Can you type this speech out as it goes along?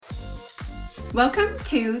Welcome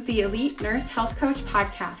to the Elite Nurse Health Coach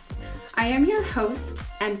podcast. I am your host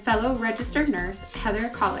and fellow registered nurse, Heather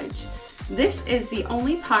College. This is the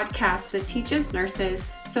only podcast that teaches nurses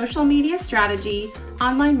social media strategy,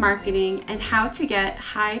 online marketing, and how to get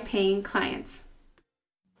high-paying clients.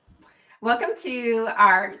 Welcome to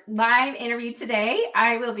our live interview today.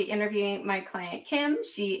 I will be interviewing my client, Kim.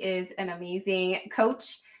 She is an amazing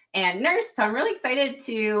coach and nurse, so I'm really excited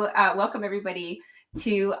to welcome everybody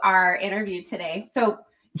to our interview today. So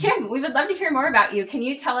Kim, we would love to hear more about you. Can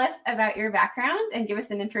you tell us about your background and give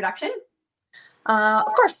us an introduction? Of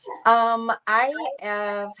course. I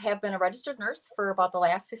have been a registered nurse for about the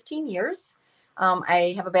last 15 years.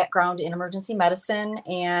 I have a background in emergency medicine,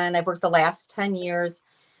 and I've worked the last 10 years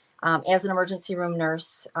as an emergency room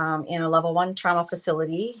nurse in a level 1 trauma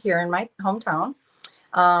facility here in my hometown.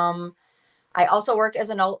 I also work as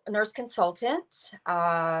a nurse consultant.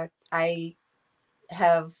 I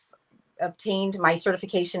have obtained my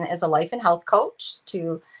certification as a life and health coach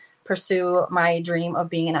to pursue my dream of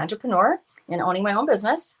being an entrepreneur and owning my own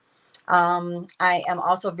business. I am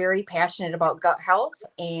also very passionate about gut health,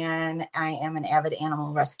 and I am an avid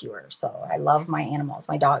animal rescuer. So I love my animals,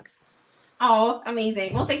 my dogs. Oh,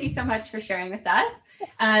 amazing. Well, thank you so much for sharing with us.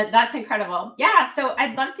 Yes. That's incredible. Yeah. So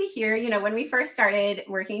I'd love to hear, when we first started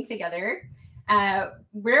working together,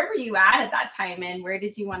 where were you at that time, and where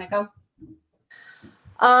did you want to go?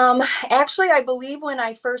 Actually, I believe when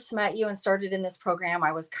I first met you and started in this program,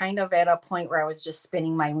 I was kind of at a point where I was just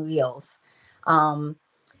spinning my wheels. I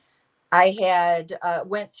had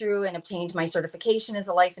went through and obtained my certification as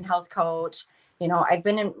a life and health coach. I've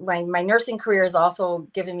been in my nursing career has also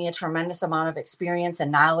given me a tremendous amount of experience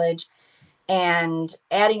and knowledge. And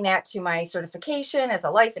adding that to my certification as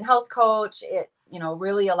a life and health coach, it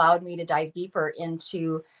really allowed me to dive deeper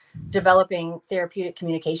into developing therapeutic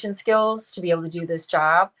communication skills to be able to do this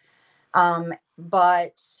job.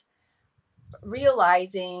 But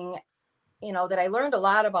realizing, that I learned a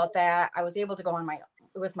lot about that, I was able to go on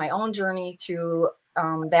with my own journey through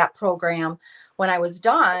that program. When I was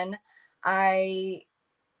done, I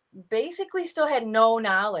basically still had no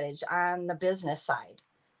knowledge on the business side.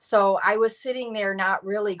 So I was sitting there not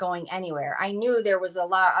really going anywhere. I knew there was a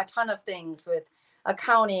ton of things with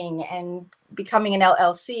accounting and becoming an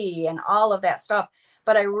LLC and all of that stuff,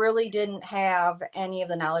 but I really didn't have any of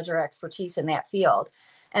the knowledge or expertise in that field.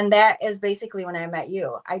 And that is basically when I met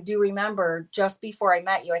you. I do remember just before I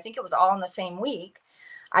met you, I think it was all in the same week,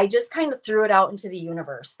 I just kind of threw it out into the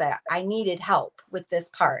universe that I needed help with this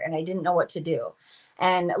part and I didn't know what to do.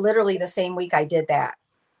 And literally the same week I did that.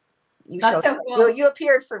 That's so cool. You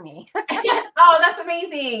appeared for me. Oh, that's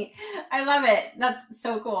amazing. I love it. That's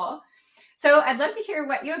so cool. So I'd love to hear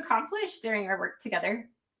what you accomplished during our work together.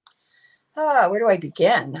 Where do I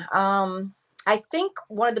begin? I think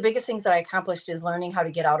one of the biggest things that I accomplished is learning how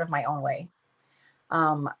to get out of my own way.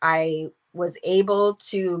 I was able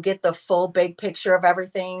to get the full big picture of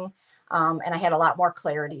everything. And I had a lot more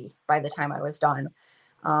clarity by the time I was done.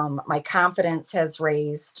 My confidence has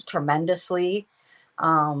raised tremendously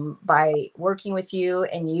by working with you,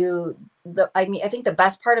 and I think the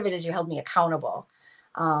best part of it is you held me accountable.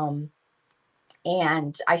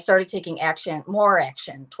 And I started taking more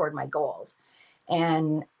action toward my goals.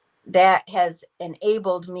 And that has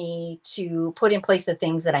enabled me to put in place the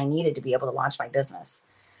things that I needed to be able to launch my business.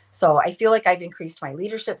 So I feel like I've increased my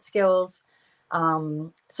leadership skills.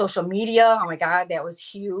 Social media, oh my God, that was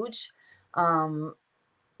huge.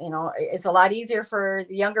 It's a lot easier for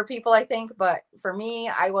the younger people, I think, but for me,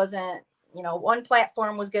 I wasn't, one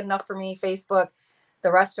platform was good enough for me, Facebook.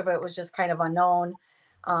 The rest of it was just kind of unknown.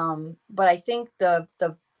 But I think the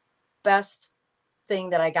best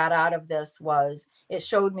thing that I got out of this was it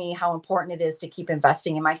showed me how important it is to keep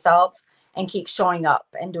investing in myself and keep showing up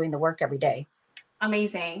and doing the work every day.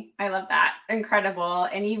 Amazing. I love that. Incredible.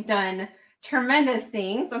 And you've done tremendous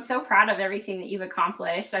things. I'm so proud of everything that you've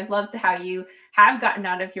accomplished. I've loved how you have gotten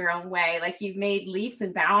out of your own way. Like, you've made leaps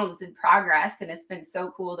and bounds in progress, and it's been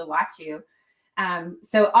so cool to watch you.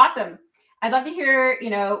 So awesome. I'd love to hear,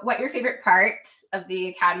 what your favorite part of the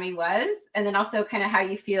academy was, and then also kind of how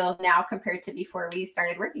you feel now compared to before we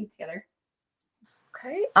started working together.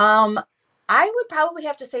 Okay. I would probably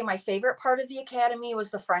have to say my favorite part of the academy was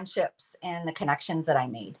the friendships and the connections that I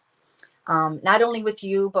made. Not only with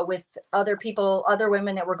you, but with other people, other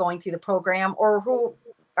women that were going through the program or who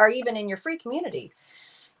are even in your free community.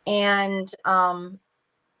 And,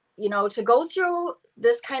 to go through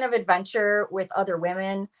this kind of adventure with other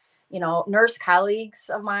women, nurse colleagues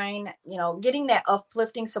of mine, getting that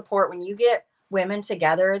uplifting support when you get women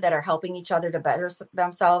together that are helping each other to better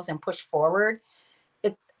themselves and push forward.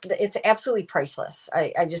 it's absolutely priceless.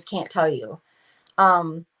 I just can't tell you.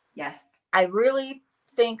 Um, Yes. I really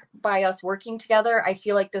think by us working together, I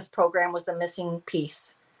feel like this program was the missing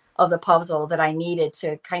piece of the puzzle that I needed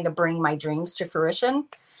to kind of bring my dreams to fruition.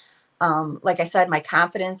 Like I said, my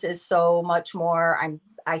confidence is so much more.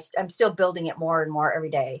 I'm still building it more and more every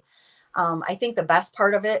day. I think the best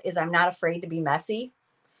part of it is I'm not afraid to be messy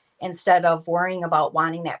instead of worrying about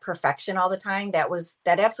wanting that perfection all the time. That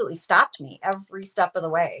absolutely stopped me every step of the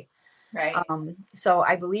way. Right. So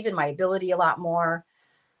I believe in my ability a lot more.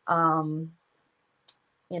 Um,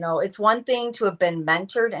 it's one thing to have been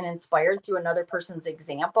mentored and inspired through another person's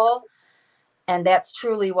example. And that's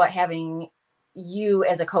truly what having you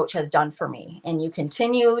as a coach has done for me. And you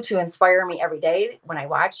continue to inspire me every day when I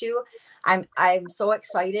watch you. I'm so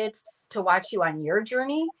excited to watch you on your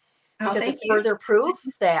journey Oh, because thank it's you. further proof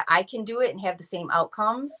that I can do it and have the same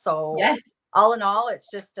outcomes. So Yes. all in all, it's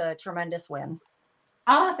just a tremendous win.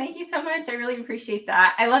 Oh, thank you so much. I really appreciate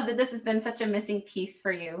that. I love that this has been such a missing piece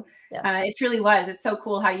for you. Yes. It truly was. It's so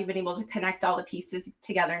cool how you've been able to connect all the pieces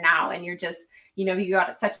together now. And you're just, you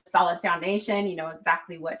got such a solid foundation. You know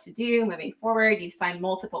exactly what to do moving forward. You've signed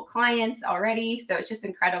multiple clients already. So it's just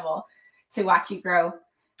incredible to watch you grow.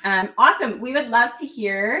 Awesome. We would love to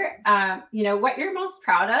hear, what you're most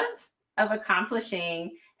proud of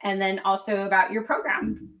accomplishing, and then also about your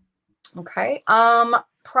program. Okay.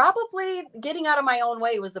 Probably getting out of my own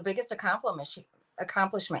way was the biggest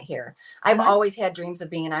accomplishment here. I've always had dreams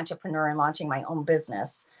of being an entrepreneur and launching my own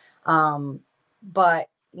business. But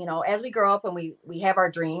as we grow up and we have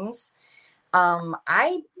our dreams,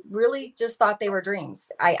 I really just thought they were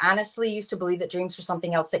dreams. I honestly used to believe that dreams were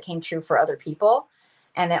something else that came true for other people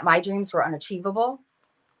and that my dreams were unachievable.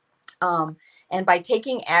 And by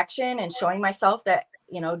taking action and showing myself that,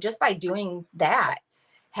 just by doing that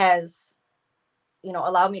has,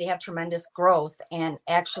 allowed me to have tremendous growth and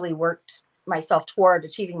actually worked myself toward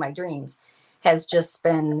achieving my dreams has just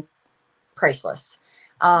been priceless.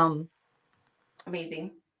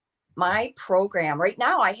 Amazing. My program right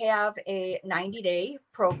now, I have a 90-day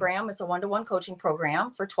program. It's a one-to-one coaching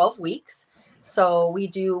program for 12 weeks. So we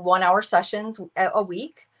do 1-hour sessions a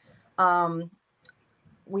week. I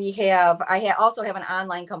also have an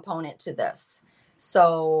online component to this.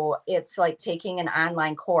 So it's like taking an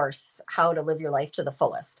online course, how to live your life to the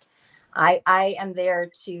fullest. I am there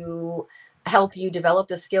to help you develop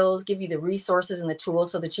the skills, give you the resources and the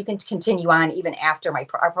tools so that you can continue on even after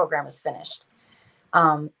our program is finished.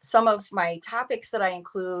 Some of my topics that I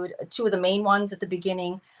include, two of the main ones at the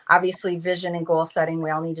beginning, obviously vision and goal setting.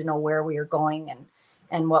 We all need to know where we are going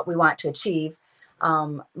and what we want to achieve.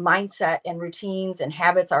 Mindset and routines and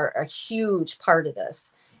habits are a huge part of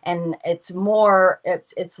this. And it's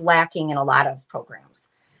lacking in a lot of programs.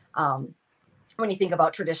 When you think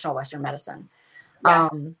about traditional Western medicine, Yeah.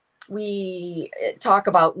 We talk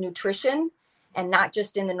about nutrition, and not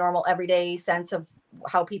just in the normal everyday sense of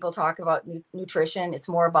how people talk about nutrition. It's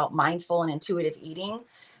more about mindful and intuitive eating,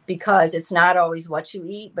 because it's not always what you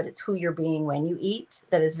eat, but it's who you're being when you eat.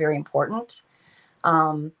 That is very important.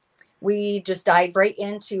 We just dive right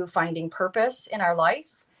into finding purpose in our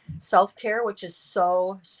life, self-care, which is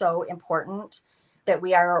so, so important, that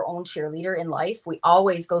we are our own cheerleader in life. We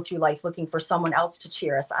always go through life looking for someone else to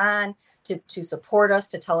cheer us on, to support us,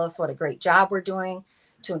 to tell us what a great job we're doing,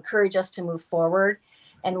 to encourage us to move forward.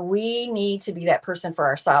 And we need to be that person for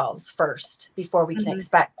ourselves first before we can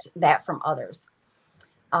expect that from others.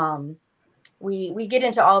 We get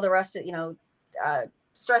into all the rest of,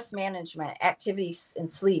 stress management, activities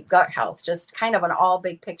and sleep, gut health, just kind of an all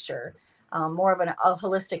big picture, more of a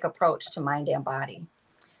holistic approach to mind and body.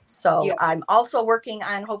 So I'm also working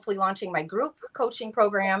on hopefully launching my group coaching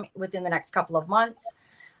program within the next couple of months.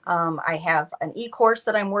 I have an e-course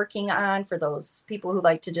that I'm working on for those people who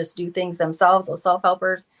like to just do things themselves, those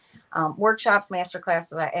self-helpers, workshops,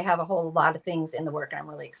 masterclasses. I have a whole lot of things in the work, and I'm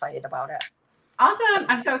really excited about it. Awesome.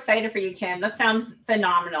 I'm so excited for you, Kim. That sounds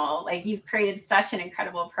phenomenal. Like, you've created such an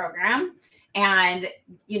incredible program, and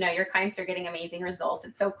your clients are getting amazing results.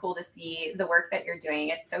 It's so cool to see the work that you're doing.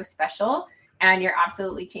 It's so special, and you're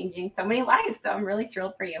absolutely changing so many lives. So I'm really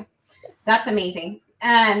thrilled for you. That's amazing.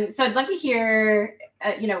 So I'd love to hear,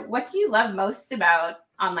 what do you love most about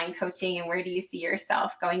online coaching, and where do you see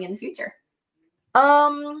yourself going in the future?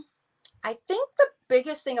 I think the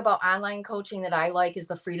biggest thing about online coaching that I like is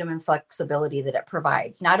the freedom and flexibility that it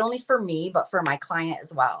provides, not only for me, but for my client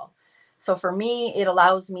as well. So for me, it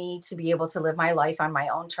allows me to be able to live my life on my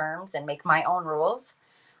own terms and make my own rules.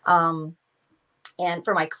 And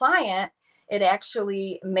for my client, it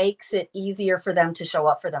actually makes it easier for them to show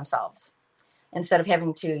up for themselves instead of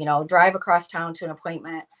having to, drive across town to an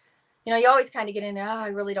appointment. you always kind of get in there, oh, I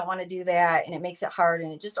really don't want to do that. And it makes it hard.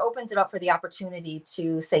 And it just opens it up for the opportunity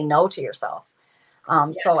to say no to yourself.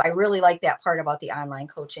 Yeah. So I really like that part about the online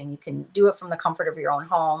coaching. You can do it from the comfort of your own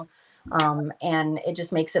home. And it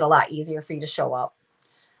just makes it a lot easier for you to show up.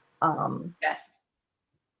 Yes,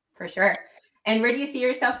 for sure. And where do you see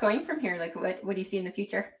yourself going from here? Like what do you see in the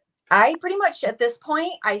future? I pretty much at this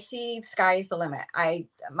point, I see the sky's the limit.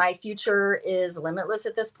 My future is limitless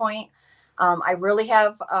at this point. I really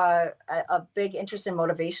have a big interest in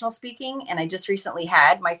motivational speaking, and I just recently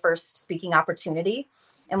had my first speaking opportunity,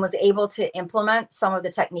 and was able to implement some of the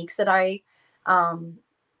techniques um,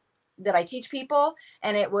 that I teach people,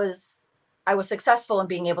 and I was successful in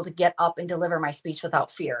being able to get up and deliver my speech without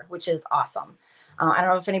fear, which is awesome. I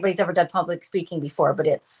don't know if anybody's ever done public speaking before, but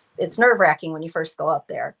it's nerve wracking when you first go up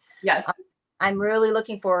there. Yes. I'm really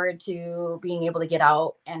looking forward to being able to get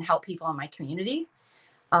out and help people in my community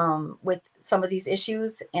with some of these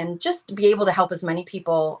issues, and just be able to help as many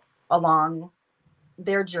people along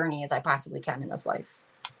their journey as I possibly can in this life.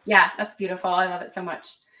 Yeah, that's beautiful. I love it so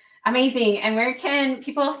much. Amazing. And where can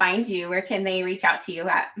people find you? Where can they reach out to you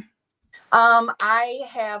at? I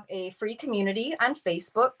have a free community on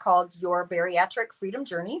Facebook called Your Bariatric Freedom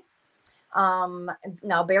Journey. Now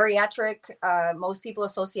bariatric, most people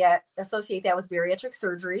associate that with bariatric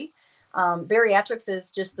surgery. Bariatrics is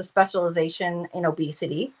just the specialization in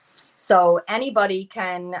obesity. So anybody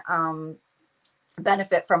can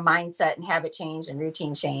benefit from mindset and habit change and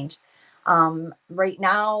routine change. Right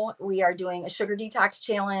now we are doing a sugar detox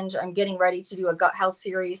challenge. I'm getting ready to do a gut health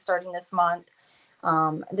series starting this month.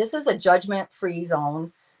 This is a judgment-free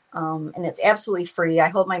zone. And it's absolutely free. I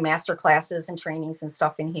hold my master classes and trainings and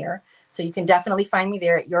stuff in here. So you can definitely find me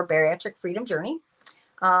there at Your Bariatric Freedom Journey.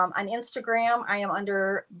 On Instagram, I am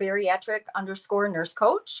under bariatric_nurse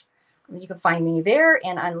coach. You can find me there.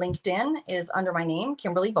 And on LinkedIn is under my name,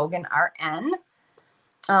 Kimberly Bogan, RN.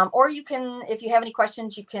 Or you can, if you have any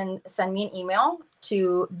questions, you can send me an email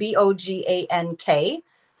to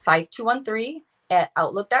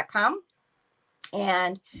bogank5213@outlook.com.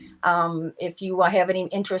 And if you have any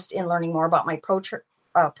interest in learning more about my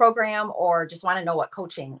program, or just want to know what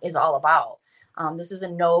coaching is all about, this is a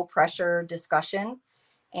no pressure discussion.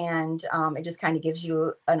 And it just kind of gives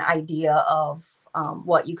you an idea of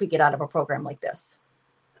what you could get out of a program like this.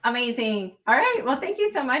 Amazing. All right. Well, thank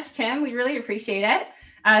you so much, Kim. We really appreciate it.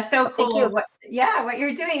 So cool. Thank you. What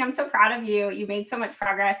you're doing. I'm so proud of you. You made so much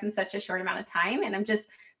progress in such a short amount of time. And I'm just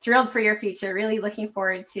thrilled for your future. Really looking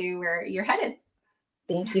forward to where you're headed.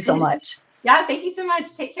 Thank you so much. Yeah, thank you so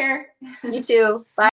much. Take care. You too. Bye.